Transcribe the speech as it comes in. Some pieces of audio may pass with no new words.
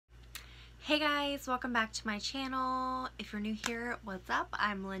Hey guys, welcome back to my channel. If you're new here, what's up?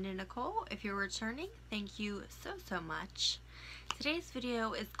 I'm Linda Nicole. If you're returning, thank you so much. Today's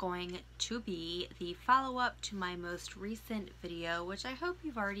video is going to be the follow-up to my most recent video, which I hope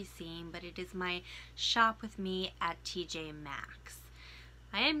you've already seen, but it is my shop with me at TJ Maxx.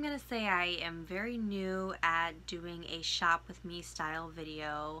 I am going to say I am very new at doing a shop with me style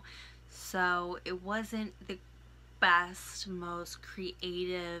video, so it wasn't the best, most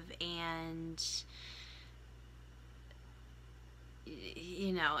creative, and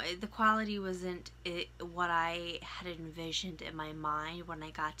the quality wasn't what I had envisioned in my mind when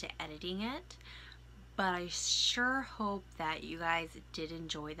I got to editing it, but I sure hope that you guys did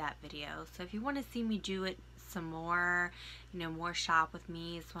enjoy that video. So if you want to see me do it some more, more shop with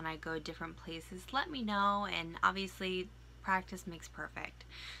me's when I go different places, let me know, and obviously practice makes perfect.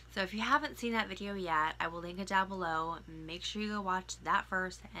 So if you haven't seen that video yet, I will link it down below. Make sure you go watch that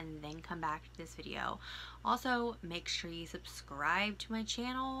first and then come back to this video. Also, make sure you subscribe to my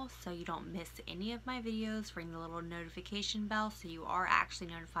channel so you don't miss any of my videos. Ring the little notification bell so you are actually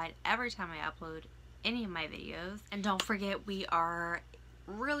notified every time I upload any of my videos. And don't forget, we are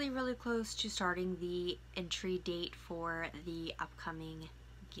really close to starting the entry date for the upcoming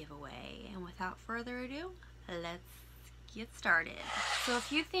giveaway. And without further ado, let's get started. So a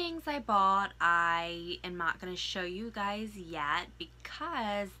few things I bought, I am not going to show you guys yet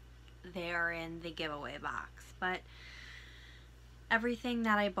because they're in the giveaway box, but everything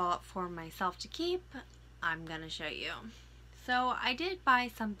that I bought for myself to keep, I'm going to show you. So I did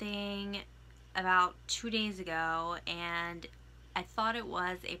buy something about 2 days ago, and I thought it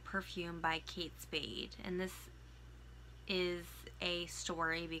was a perfume by Kate Spade, and this is a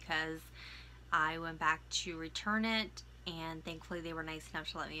story because I went back to return it, and thankfully they were nice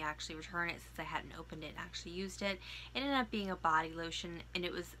enough to let me actually return it since I hadn't opened it and actually used it. It ended up being a body lotion, and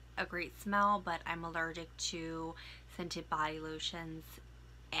it was a great smell, but I'm allergic to scented body lotions,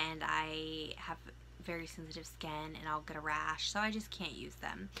 and I have very sensitive skin and I'll get a rash, so I just can't use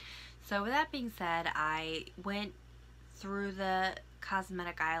them. So with that being said, I went through the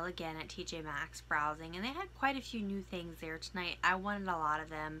cosmetic aisle again at TJ Maxx browsing, and they had quite a few new things there tonight. I wanted a lot of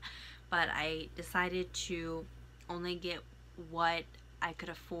them, but I decided to only get what I could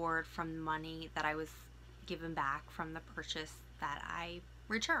afford from the money that I was given back from the purchase that I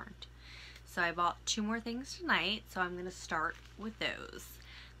returned. So I bought 2 more things tonight, so I'm going to start with those.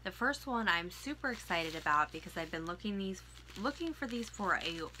 The first one I'm super excited about because I've been looking for these for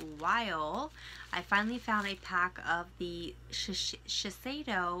a while. I finally found a pack of the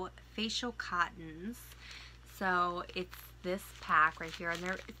Xoxo facial cottons. So it's this pack right here, and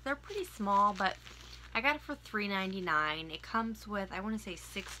they're pretty small, but I got it for $3.99. It comes with, I want to say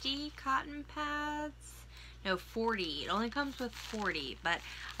 60 cotton pads. No, 40. It only comes with 40, but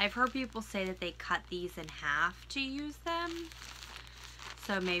I've heard people say that they cut these in half to use them.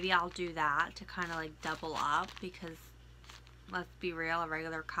 So maybe I'll do that to kind of like double up, because let's be real, a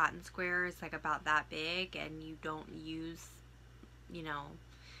regular cotton square is like about that big, and you don't use,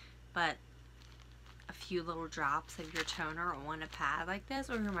 but a few little drops of your toner on a pad like this,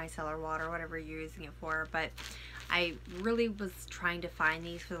 or your micellar water, whatever you're using it for. But I really was trying to find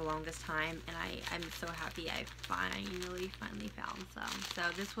these for the longest time, and I'm so happy I finally found some. So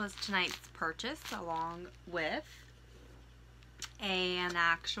this was tonight's purchase, along with an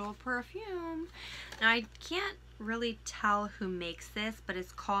actual perfume. Now I can't really tell who makes this, but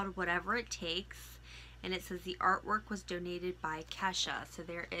it's called Whatever It Takes, and it says the artwork was donated by Kesha. So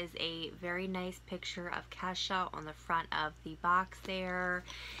there is a very nice picture of Kesha on the front of the box there,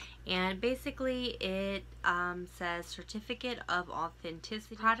 and basically it says Certificate of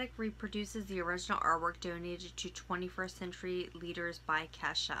Authenticity. The product reproduces the original artwork donated to 21st Century Leaders by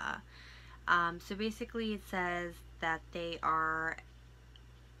Kesha. So basically it says that they are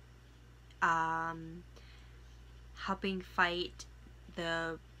helping fight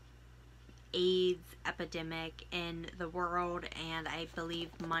the AIDS epidemic in the world, and I believe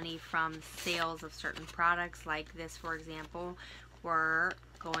money from sales of certain products like this, for example, were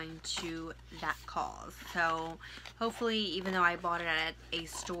going to that cause. So hopefully, even though I bought it at a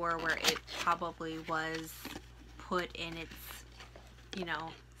store where it probably was put in its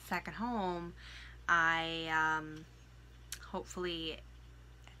second home, I hopefully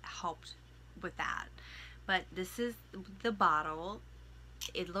helped with that. But this is the bottle.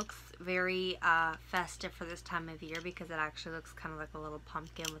 It looks very festive for this time of year because it actually looks kind of like a little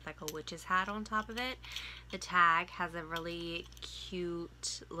pumpkin with like a witch's hat on top of it. The tag has a really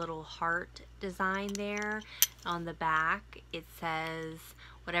cute little heart design there. On the back it says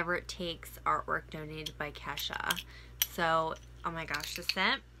Whatever It Takes, artwork donated by Kesha. So, oh my gosh, the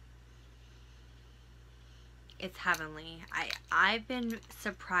scent It's heavenly. I've been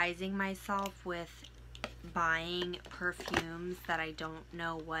surprising myself with buying perfumes that I don't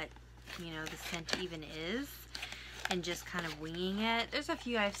know what, you know, the scent even is, and just kind of winging it. There's a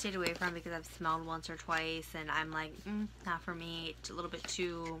few I've stayed away from because I've smelled once or twice and I'm like, not for me. It's a little bit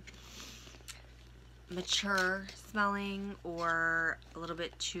too mature smelling or a little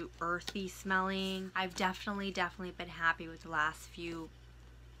bit too earthy smelling. I've definitely been happy with the last few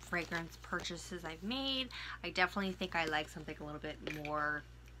fragrance purchases I've made. I definitely think I like something a little bit more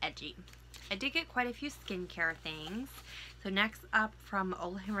edgy. I did get quite a few skincare things. So next up from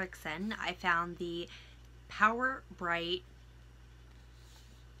Ole Henriksen, I found the Power Bright,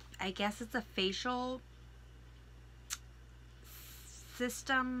 I guess it's a facial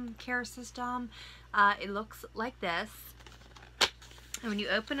system, care system. It looks like this. And when you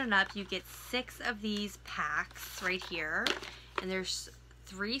open it up, you get 6 of these packs right here. And there's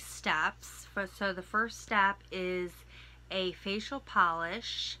 3 steps. So the first step is a facial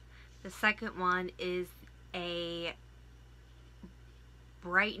polish. The second one is a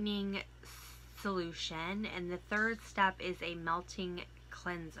brightening solution, and the third step is a melting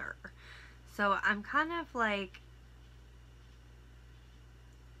cleanser. So I'm kind of like,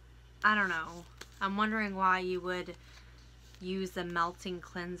 I don't know, I'm wondering why you would use a melting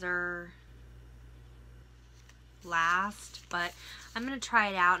cleanser last, but I'm gonna try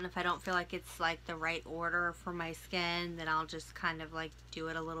it out, and if I don't feel like it's like the right order for my skin, then I'll just kind of like do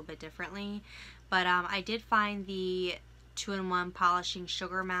it a little bit differently. But I did find the 2-in-1 polishing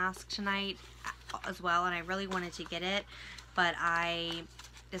sugar mask tonight as well, and I really wanted to get it, but I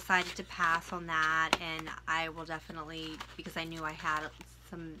decided to pass on that, and I will definitely, because I knew I had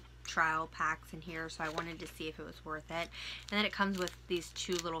some trial packs in here, so I wanted to see if it was worth it. And then it comes with these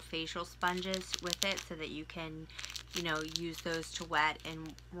 2 little facial sponges with it, so that you can, you know, use those to wet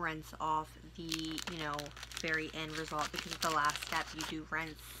and rinse off the, you know, very end result, because it's the last step. You do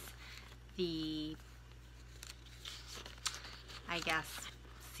rinse the, I guess,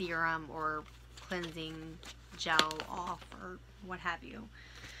 serum or cleansing gel off or what have you.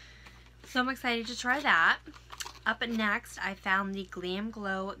 So I'm excited to try that. Up next, I found the Glam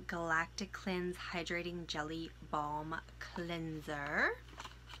Glow Galactic Cleanse Hydrating Jelly Balm Cleanser.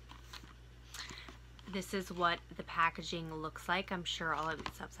 This is what the packaging looks like. I'm sure all of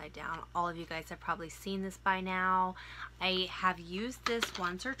it's upside down. All of you guys have probably seen this by now. I have used this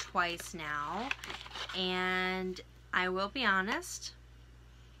once or twice now, and I will be honest,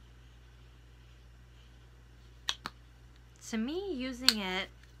 to me, using it,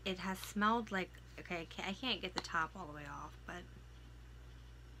 it has smelled like, okay, I can't get the top all the way off, but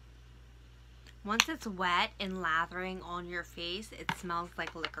once it's wet and lathering on your face, it smells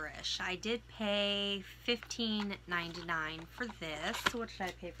like licorice. I did pay $15.99 for this. So what did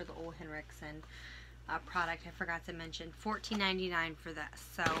I pay for the Ole Henriksen product? I forgot to mention $14.99 for this.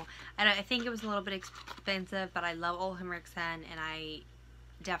 So I think it was a little bit expensive, but I love Ole Henriksen, and I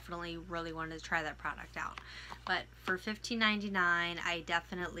definitely really wanted to try that product out. But for $15.99, I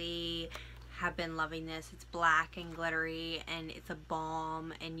definitely have been loving this. It's black and glittery, and it's a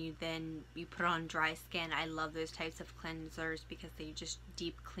balm, and you put it on dry skin. I love those types of cleansers because they just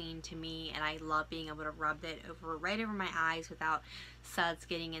deep clean to me, and I love being able to rub it right over my eyes without suds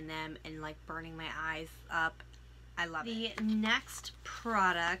getting in them and like burning my eyes up. I love it. The next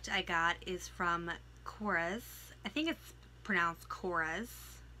product I got is from Korres. I think it's pronounced Korres.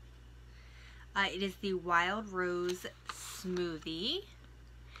 It is the Wild Rose Smoothie.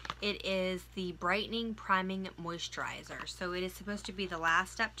 It is the Brightening Priming Moisturizer. So it is supposed to be the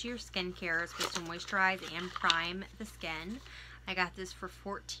last step to your skincare. It's supposed to moisturize and prime the skin. I got this for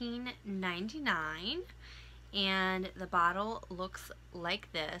 $14.99, and the bottle looks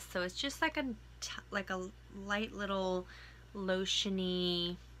like this. So it's just like a light little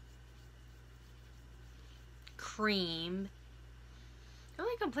lotiony cream. The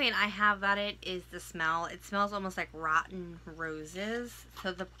only complaint I have about it is the smell. It smells almost like rotten roses,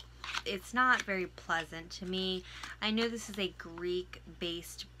 so it's not very pleasant to me. I know this is a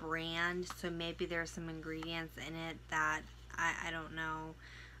Greek-based brand, so maybe there's some ingredients in it that I don't know.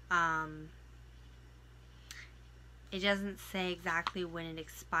 It doesn't say exactly when it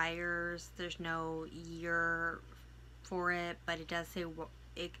expires. There's no year for it, but it does say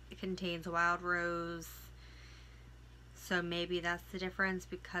it contains wild rose. So maybe that's the difference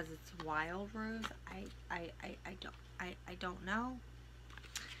because it's wild rose. I don't know.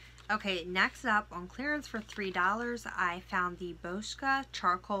 Okay, next up on clearance for $3, I found the Bosca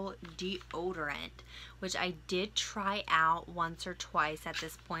Charcoal Deodorant, which I did try out once or twice at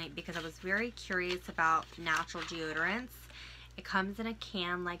this point because I was very curious about natural deodorants. It comes in a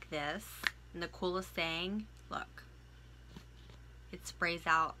can like this, and the coolest thing, Look. It sprays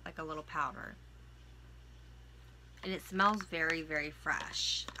out like a little powder. And it smells very, very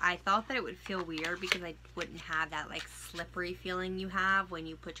fresh. I thought that it would feel weird because I wouldn't have that like slippery feeling you have when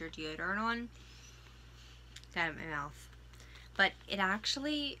you put your deodorant on. Got it in my mouth. But it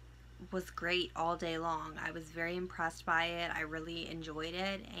actually was great all day long. I was very impressed by it. I really enjoyed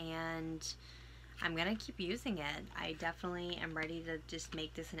it, and I'm gonna keep using it. I definitely am ready to just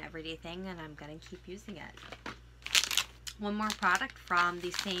make this an everyday thing, and I'm gonna keep using it. One more product from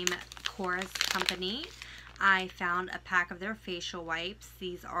the same Chorus company. I found a pack of their facial wipes.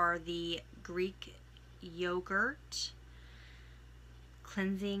 These are the Greek yogurt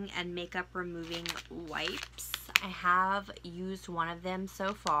cleansing and makeup removing wipes. I have used one of them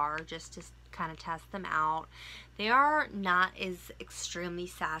so far just to kind of test them out. They are not as extremely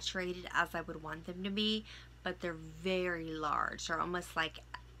saturated as I would want them to be, but they're very large. They're almost like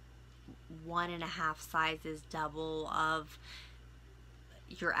 1.5 sizes double of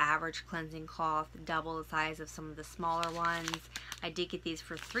your average cleansing cloth, double the size of some of the smaller ones. I did get these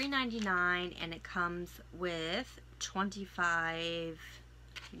for $3.99, and it comes with 25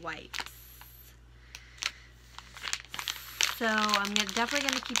 wipes. So I'm definitely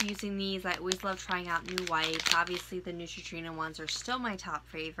going to keep using these. I always love trying out new wipes. Obviously the Neutrogena ones are still my top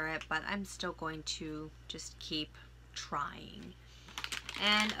favorite, but I'm still going to just keep trying.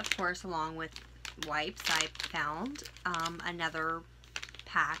 And of course, along with wipes, I found another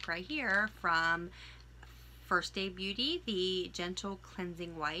pack right here from First Day Beauty, the Gentle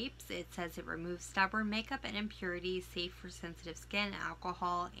Cleansing Wipes. It says it removes stubborn makeup and impurities, safe for sensitive skin,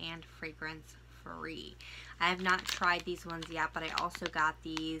 alcohol, and fragrance free. I have not tried these ones yet, but I also got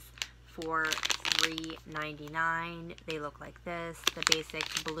these for $3.99. They look like this, the basic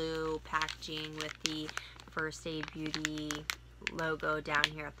blue packaging with the First Day Beauty logo down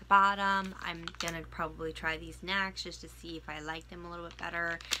here at the bottom. I'm gonna probably try these next just to see if I like them a little bit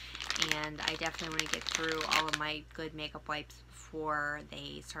better, and I definitely want to get through all of my good makeup wipes before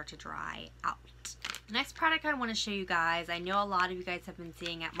they start to dry out. The next product I want to show you guys, I know a lot of you guys have been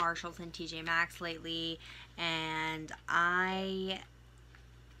seeing at Marshall's and TJ Maxx lately, and I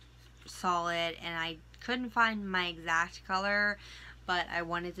saw it and I couldn't find my exact color, but I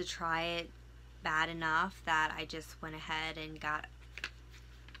wanted to try it bad enough that I just went ahead and got,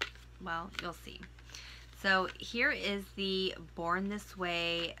 well, you'll see. So here is the Born This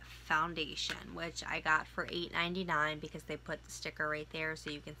Way foundation, which I got for $8.99 because they put the sticker right there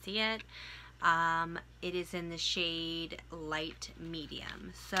so you can see it. It is in the shade light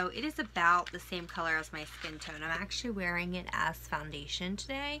medium, so it is about the same color as my skin tone. I'm actually wearing it as foundation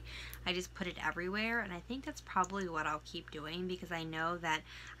today. I just put it everywhere, and I think that's probably what I'll keep doing because I know that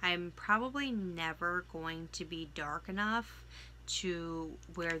I'm probably never going to be dark enough to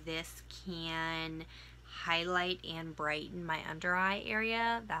where this can highlight and brighten my under eye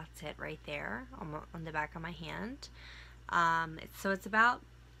area. That's it right there on the back of my hand. So it's about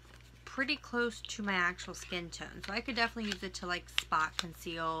pretty close to my actual skin tone, so I could definitely use it to like spot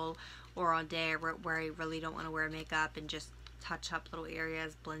conceal, or on day where I really don't want to wear makeup and just touch up little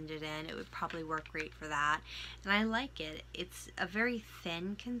areas, blend it in. It would probably work great for that, and I like it. It's a very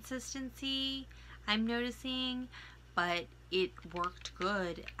thin consistency, I'm noticing, but it worked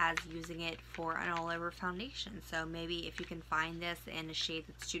good as using it for an all over foundation. So maybe if you can find this in a shade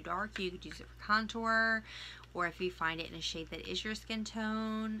that's too dark, you could use it for contour, or if you find it in a shade that is your skin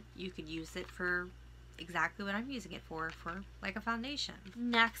tone, you could use it for exactly what I'm using it for like a foundation.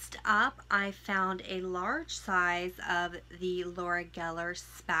 Next up, I found a large size of the Laura Geller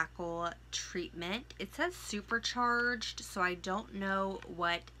Spackle treatment. It says supercharged, so I don't know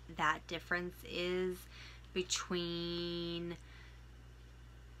what that difference is between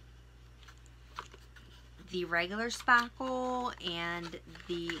the regular spackle and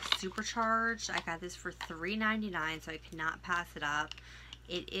the supercharged. I got this for $3.99, so I could not pass it up.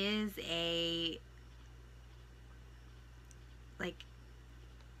 It is a like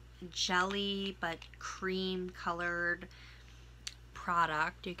jelly but cream colored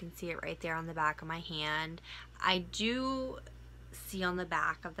product. You can see it right there on the back of my hand. I do see on the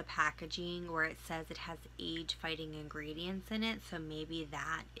back of the packaging where it says it has age fighting ingredients in it, so maybe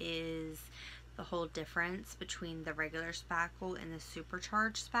that is the whole difference between the regular spackle and the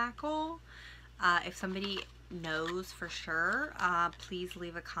supercharged spackle. If somebody knows for sure, please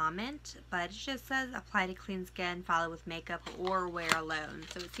leave a comment, but it just says apply to clean skin, follow with makeup, or wear alone.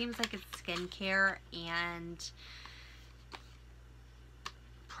 So it seems like it's skincare and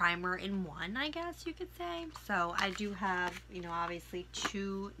primer in one, I guess you could say. So I do have, you know, obviously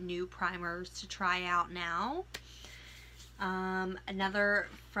 2 new primers to try out now. Another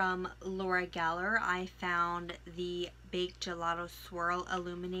from Laura Geller, I found the Baked Gelato Swirl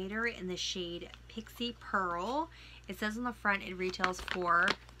Illuminator in the shade Pixie Pearl. It says on the front it retails for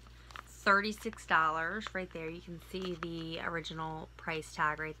 $36. Right there, you can see the original price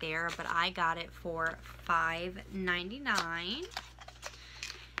tag right there, but I got it for $5.99.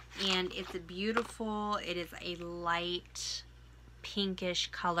 And it's a beautiful, it is a light pinkish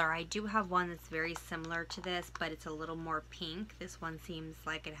color. I do have one that's very similar to this, but it's a little more pink. This one seems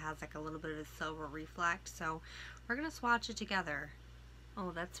like it has like a little bit of a silver reflect, so we're gonna swatch it together.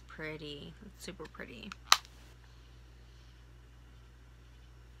 Oh, that's pretty. That's super pretty.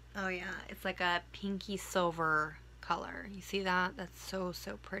 Oh yeah, it's like a pinky silver color. You see that? That's so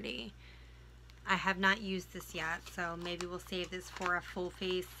pretty. I have not used this yet, so maybe we'll save this for a full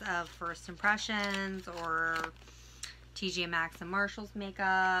face of first impressions or TJ Maxx and Marshall's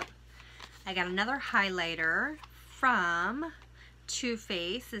makeup. I got another highlighter from Too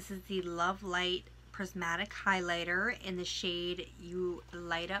Faced. This is the Love Light Prismatic Highlighter in the shade You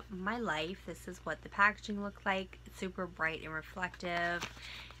Light Up My Life. This is what the packaging looks like. It's super bright and reflective.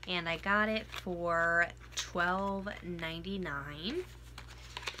 And I got it for $12.99.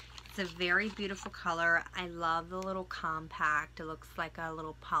 It's a very beautiful color. I love the little compact. It looks like a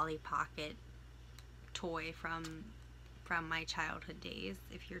little Polly Pocket toy from my childhood days.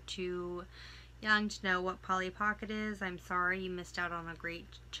 If you're too young to know what Polly Pocket is, I'm sorry, you missed out on a great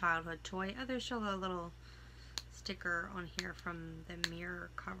childhood toy. Oh, there's still a little sticker on here from the mirror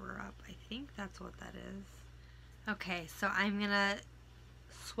cover up. I think that's what that is. Okay, so I'm gonna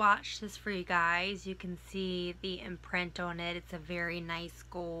swatch this for you guys. You can see the imprint on it. It's a very nice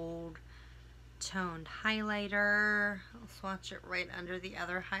gold toned highlighter. I'll swatch it right under the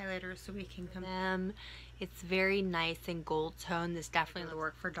other highlighter so we can compare them. It's very nice and gold tone. This definitely will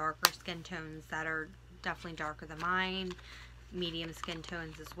work for darker skin tones that are definitely darker than mine, medium skin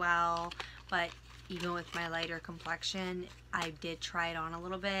tones as well. But even with my lighter complexion, I did try it on a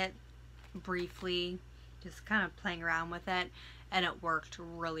little bit briefly, just kind of playing around with it, and it worked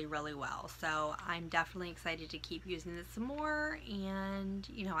really well. So I'm definitely excited to keep using this some more, and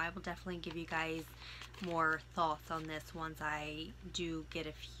you know, I will definitely give you guys more thoughts on this once I do get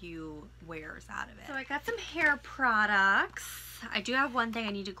a few wears out of it. So I got some hair products. I do have one thing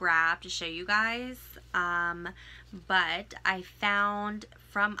I need to grab to show you guys, but I found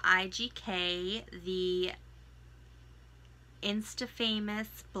from IGK the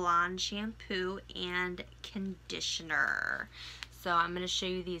Insta-Famous Blonde Shampoo and Conditioner. So I'm going to show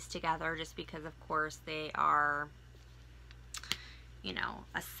you these together just because of course they are, you know,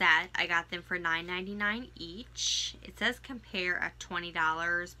 a set. I got them for $9.99 each. It says compare at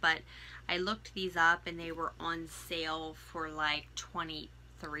 $20, but I looked these up and they were on sale for like $23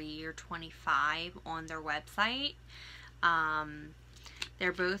 or $25 on their website.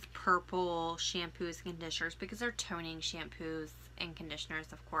 They're both purple shampoos and conditioners because they're toning shampoos and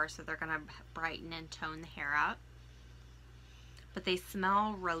conditioners, of course, so they're going to brighten and tone the hair up. But they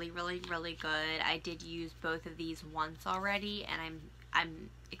smell really good. I did use both of these once already, and I'm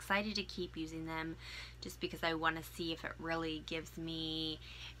excited to keep using them just because I want to see if it really gives me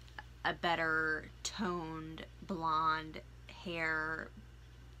a better toned blonde hair,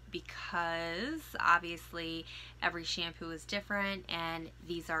 because obviously every shampoo is different and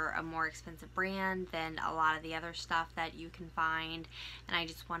these are a more expensive brand than a lot of the other stuff that you can find, and I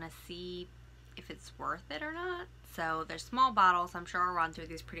just want to see if it's worth it or not. So they're small bottles. I'm sure I'll run through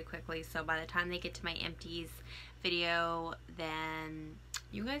these pretty quickly, so by the time they get to my empties video, then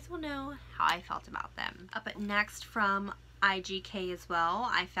you guys will know how I felt about them. Up next from IGK as well,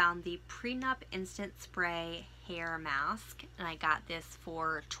 I found the Prenup Instant Spray Hair Mask, and I got this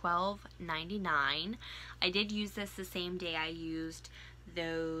for $12.99. I did use this the same day I used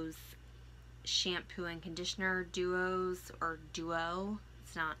those shampoo and conditioner duos, or duo.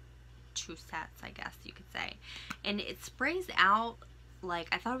 It's not two sets, I guess you could say. And it sprays out like,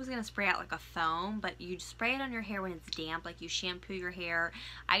 I thought it was going to spray out like a foam, but you spray it on your hair when it's damp, like you shampoo your hair.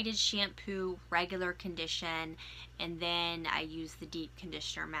 I did shampoo, regular condition, and then I used the deep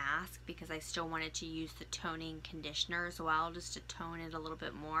conditioner mask because I still wanted to use the toning conditioner as well, just to tone it a little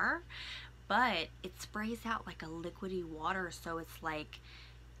bit more. But it sprays out like a liquidy water, so it's like,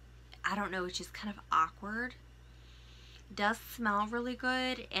 I don't know, it's just kind of awkward. Does smell really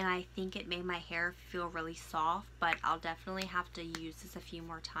good, and I think it made my hair feel really soft, but I'll definitely have to use this a few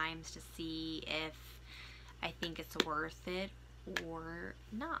more times to see if I think it's worth it or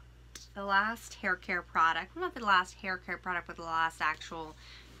not. The last hair care product, well, not the last hair care product, but the last actual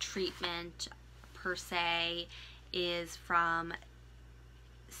treatment per se, is from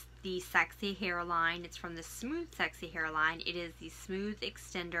the Sexy Hair line. It's from the Smooth Sexy Hair line. It is the Smooth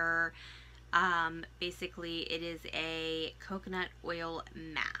Extender. Basically it is a coconut oil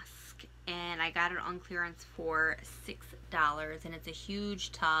mask, and I got it on clearance for $6, and it's a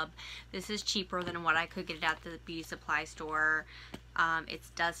huge tub. This is cheaper than what I could get it at the beauty supply store. It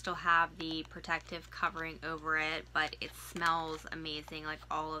does still have the protective covering over it, but it smells amazing like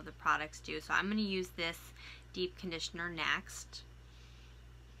all of the products do. So I'm going to use this deep conditioner next.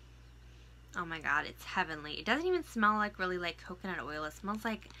 Oh my god, it's heavenly. It doesn't even smell like really like coconut oil. It smells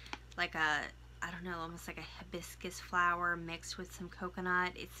like a, I don't know, almost like a hibiscus flower mixed with some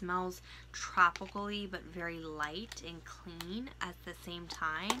coconut. It smells tropically but very light and clean at the same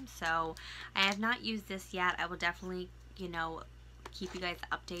time. So I have not used this yet. I will definitely, you know, keep you guys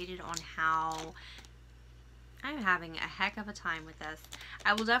updated on how I'm having a heck of a time with this.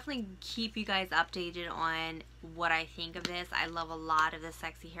 I will definitely keep you guys updated on what I think of this. I love a lot of the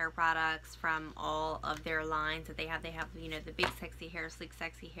Sexy Hair products from all of their lines that they have. They have, you know, the big sexy hair, sleek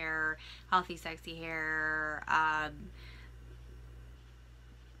sexy hair, healthy sexy hair,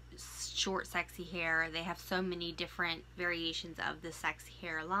 short sexy hair. They have so many different variations of the Sexy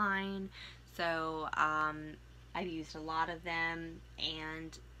Hair line. So I've used a lot of them,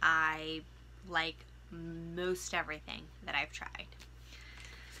 and I like most everything that I've tried.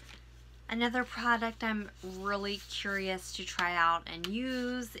 Another product I'm really curious to try out and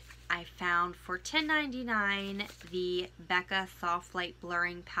use, I found for $10.99 the Becca Soft Light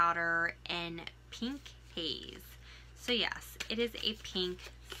Blurring Powder in Pink Haze. So yes, it is a pink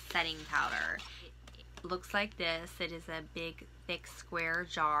setting powder. It looks like this. It is a big thick square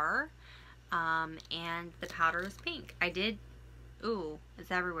jar, and the powder is pink. Ooh,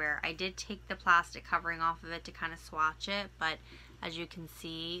 it's everywhere. I did take the plastic covering off of it to kind of swatch it, but as you can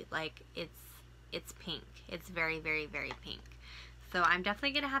see, like, it's pink. It's very, very, very pink. So I'm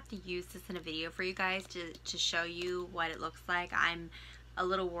definitely going to have to use this in a video for you guys to show you what it looks like. I'm a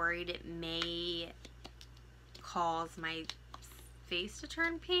little worried it may cause my face to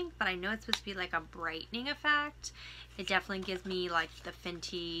turn pink, but I know it's supposed to be like a brightening effect. It definitely gives me like the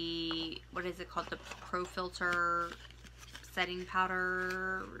Fenty, what is it called, the Pro Filter setting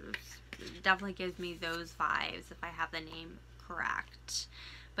powder. Definitely gives me those vibes if I have the name correct.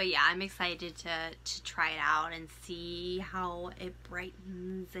 But yeah, I'm excited to try it out and see how it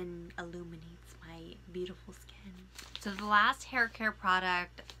brightens and illuminates my beautiful skin. So the last hair care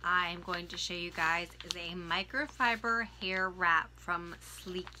product I'm going to show you guys is a microfiber hair wrap from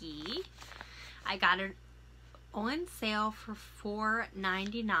Sleeky. I got it on sale for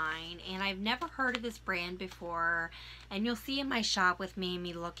 $4.99, and I've never heard of this brand before, and you'll see in my shop with me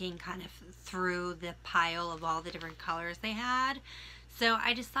looking kind of through the pile of all the different colors they had. So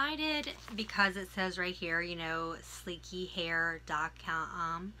I decided, because it says right here, you know,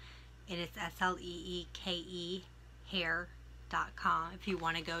 sleekyhair.com, and it's SLEEKE hair.com if you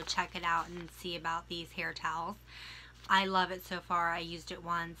want to go check it out and see about these hair towels. I love it so far. I used it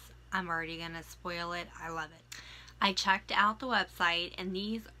once. I'm already gonna spoil it. I love it. I checked out the website, and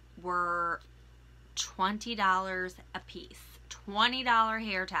these were $20 a piece. $20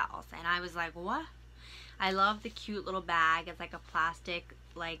 hair towels. And I was like, what? I love the cute little bag. It's like a plastic,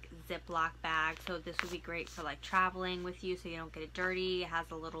 like, Ziploc bag. So this would be great for like traveling with you so you don't get it dirty. It has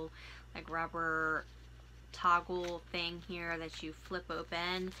a little like rubber toggle thing here that you flip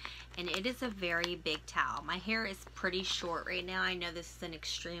open, and it is a very big towel. My hair is pretty short right now. I know this is an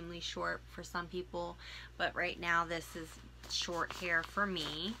extremely short for some people, but right now this is short hair for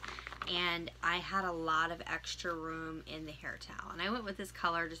me, and I had a lot of extra room in the hair towel, and I went with this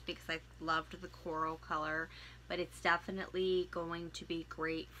color just because I loved the coral color, but it's definitely going to be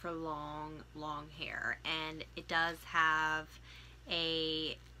great for long hair. And it does have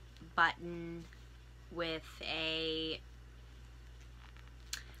a button with a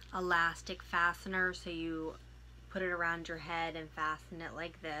elastic fastener, so you put it around your head and fasten it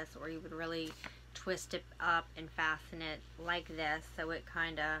like this, or you would really twist it up and fasten it like this, so it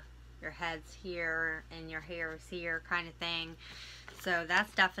kind of, your head's here and your hair is here kind of thing. So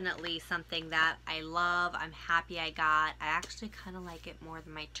that's definitely something that I love. I'm happy I got. I actually kind of like it more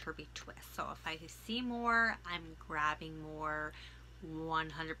than my Turby Twist, so if I see more, I'm grabbing more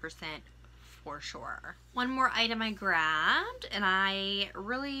 100% for sure. One more item I grabbed, and I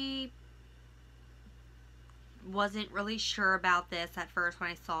really wasn't really sure about this at first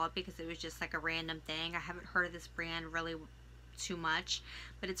when I saw it because it was just like a random thing. I haven't heard of this brand really too much,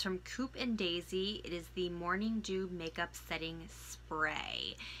 but it's from Coop and Daisy. It is the Morning Dew Makeup Setting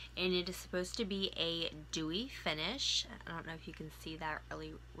Spray, and it is supposed to be a dewy finish. I don't know if you can see that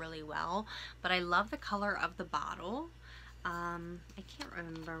really well, but I love the color of the bottle. I can't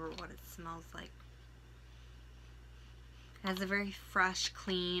remember what it smells like. It has a very fresh,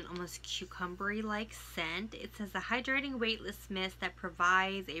 clean, almost cucumbery-like scent. It says a hydrating, weightless mist that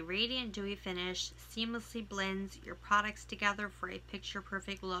provides a radiant, dewy finish, seamlessly blends your products together for a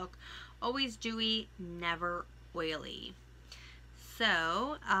picture-perfect look. Always dewy, never oily.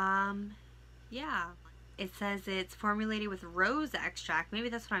 So, yeah. It says it's formulated with rose extract, maybe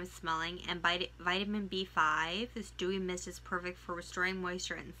that's what I'm smelling, and vitamin B5. This dewy mist is perfect for restoring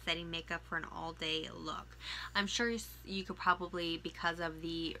moisture and setting makeup for an all-day look. I'm sure you could probably, because of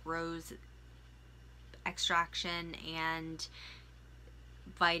the rose extraction and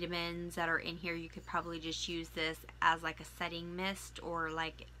vitamins that are in here, you could probably just use this as like a setting mist or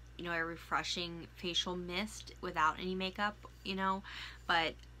like, you know, a refreshing facial mist without any makeup, you know.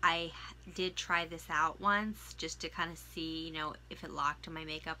 But I did try this out once just to kind of see, you know, if it locked in my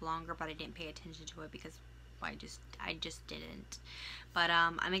makeup longer, but I didn't pay attention to it because I just didn't. But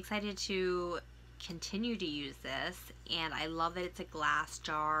I'm excited to continue to use this, and I love that it's a glass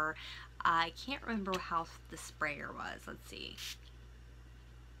jar. I can't remember how the sprayer was. Let's see.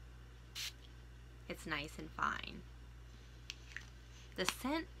 It's nice and fine. The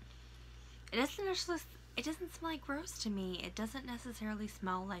scent, it doesn't smell like rose to me. It doesn't necessarily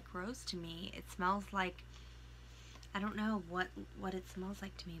smell like rose to me. It smells like, I don't know what it smells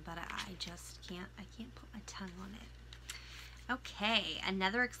like to me, but I just can't put my tongue on it. Okay,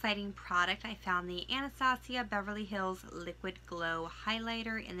 another exciting product. I found the Anastasia Beverly Hills Liquid Glow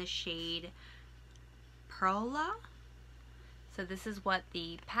Highlighter in the shade Perla. So this is what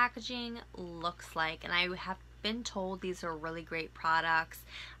the packaging looks like, and I have been told these are really great products.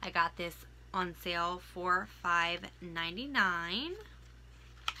 I got this on sale for $5.99. I'm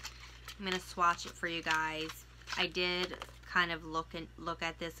gonna swatch it for you guys. I did kind of look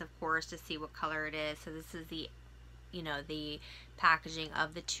at this, of course, to see what color it is. So this is the, you know, the packaging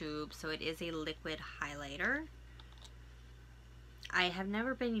of the tube. So it is a liquid highlighter. I have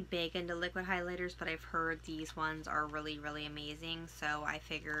never been big into liquid highlighters, but I've heard these ones are really, really amazing. So I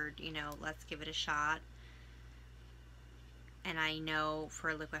figured, you know, let's give it a shot. And I know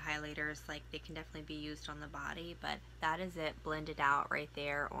for liquid highlighters, like, they can definitely be used on the body, but that is it blended out right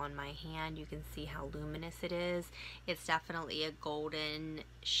there on my hand. You can see how luminous it is. It's definitely a golden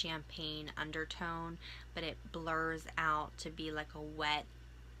champagne undertone, but it blurs out to be like a wet,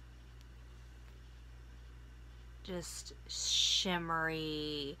 just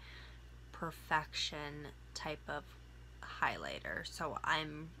shimmery perfection type of highlighter. So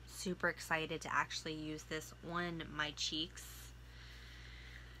I'm super excited to actually use this on my cheeks,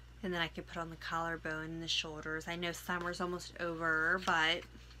 and then I can put on the collarbone and the shoulders. I know summer's almost over, but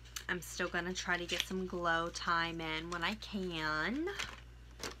I'm still gonna try to get some glow time in when I can.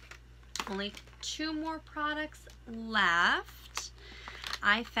 Only 2 more products left.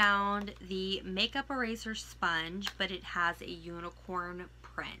 I found the makeup eraser sponge, but it has a unicorn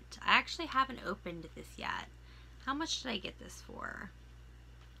print. I actually haven't opened this yet. How much did I get this for?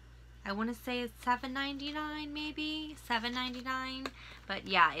 I want to say it's $7.99, maybe $7.99. But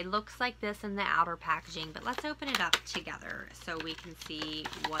yeah, it looks like this in the outer packaging. But let's open it up together so we can see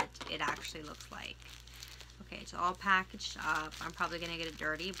what it actually looks like. Okay, it's all packaged up. I'm probably going to get it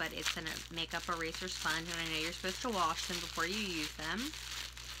dirty, but it's in a makeup eraser sponge, and I know you're supposed to wash them before you use them.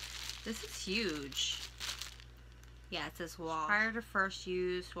 This is huge. Yeah, it says wash. Prior to first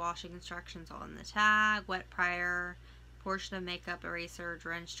use, washing instructions on the tag. Wet prior. Portion of makeup eraser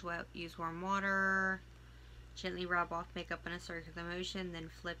drenched wet. Use warm water. Gently rub off makeup in a circular motion. Then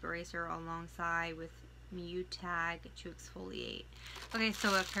flip eraser alongside with mute tag to exfoliate. Okay,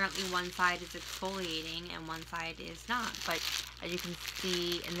 so apparently one side is exfoliating and one side is not. But as you can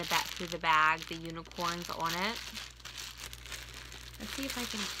see in the back through the bag, the unicorns on it. Let's see if I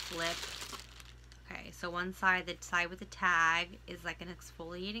can flip. Okay, so one side, the side with the tag, is like an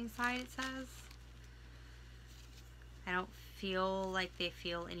exfoliating side, it says. I don't feel like they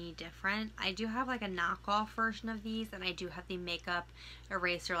feel any different. I do have like a knockoff version of these, and I do have the makeup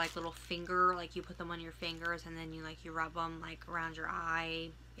eraser, like little finger, like you put them on your fingers and then you rub them like around your eye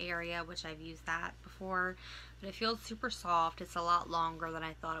area, which I've used that before. But it feels super soft. It's a lot longer than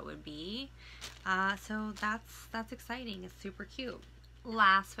I thought it would be. So that's exciting. It's super cute.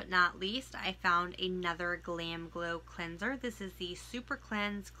 Last but not least, I found another Glam Glow cleanser. This is the Super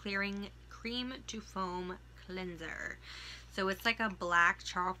Cleanse Clearing Cream to Foam Cleanser. So it's like a black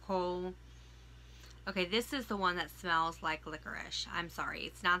charcoal. Okay, this is the one that smells like licorice. I'm sorry,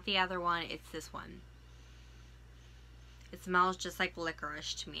 it's not the other one, it's this one. It smells just like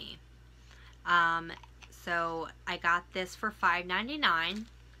licorice to me. So I got this for $5.99.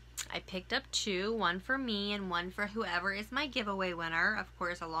 I picked up two, one for me and one for whoever is my giveaway winner, of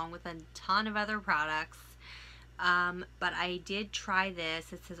course, along with a ton of other products. But I did try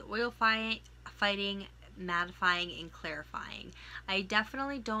this. It says oil fighting, mattifying, and clarifying. I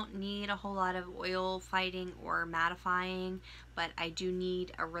definitely don't need a whole lot of oil fighting or mattifying, but I do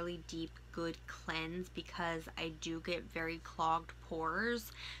need a really deep, good cleanse because I do get very clogged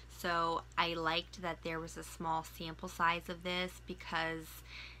pores. So I liked that there was a small sample size of this because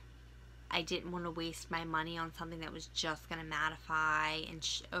I didn't want to waste my money on something that was just going to mattify and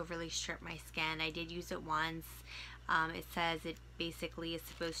overly strip my skin. I did use it once. It says it basically is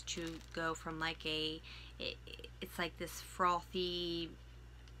supposed to go from like it's like this frothy,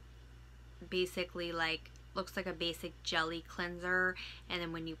 basically like, looks like a basic jelly cleanser, and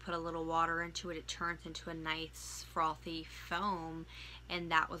then when you put a little water into it, it turns into a nice frothy foam,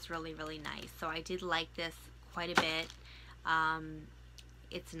 and that was really, really nice. So I did like this quite a bit.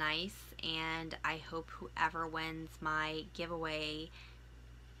 It's nice, and I hope whoever wins my giveaway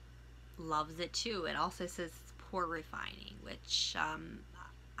loves it too. It also says pore refining, which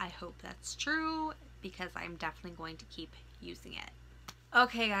I hope that's true because I'm definitely going to keep using it.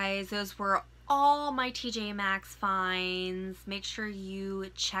 Okay guys, those were all my TJ Maxx finds. Make sure you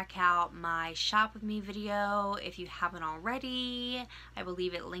check out my shop with me video if you haven't already. I will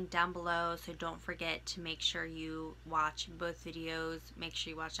leave it linked down below, so don't forget to make sure you watch both videos. Make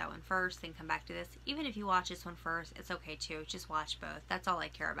sure you watch that one first, then come back to this. Even if you watch this one first, it's okay too. Just watch both. That's all I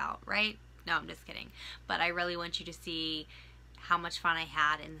care about, right? No, I'm just kidding. But I really want you to see how much fun I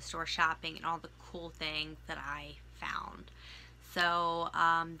had in the store shopping and all the cool things that I found. So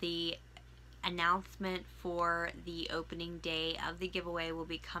the announcement for the opening day of the giveaway will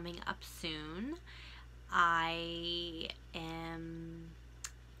be coming up soon. I am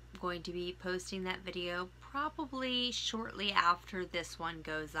going to be posting that video probably shortly after this one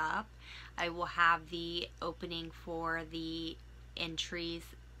goes up. I will have the opening for the entries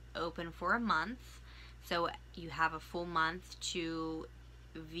open for a month, so you have a full month to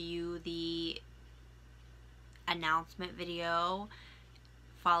view the announcement video,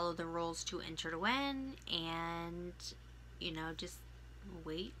 follow the rules to enter to win, and you know, just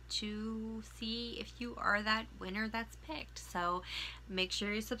wait to see if you are that winner that's picked. So make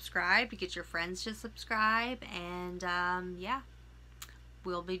sure you subscribe, to get your friends to subscribe, and yeah,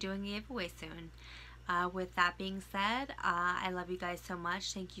 we'll be doing a giveaway soon. With that being said, I love you guys so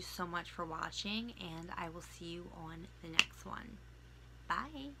much. Thank you so much for watching, and I will see you on the next one.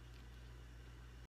 Bye.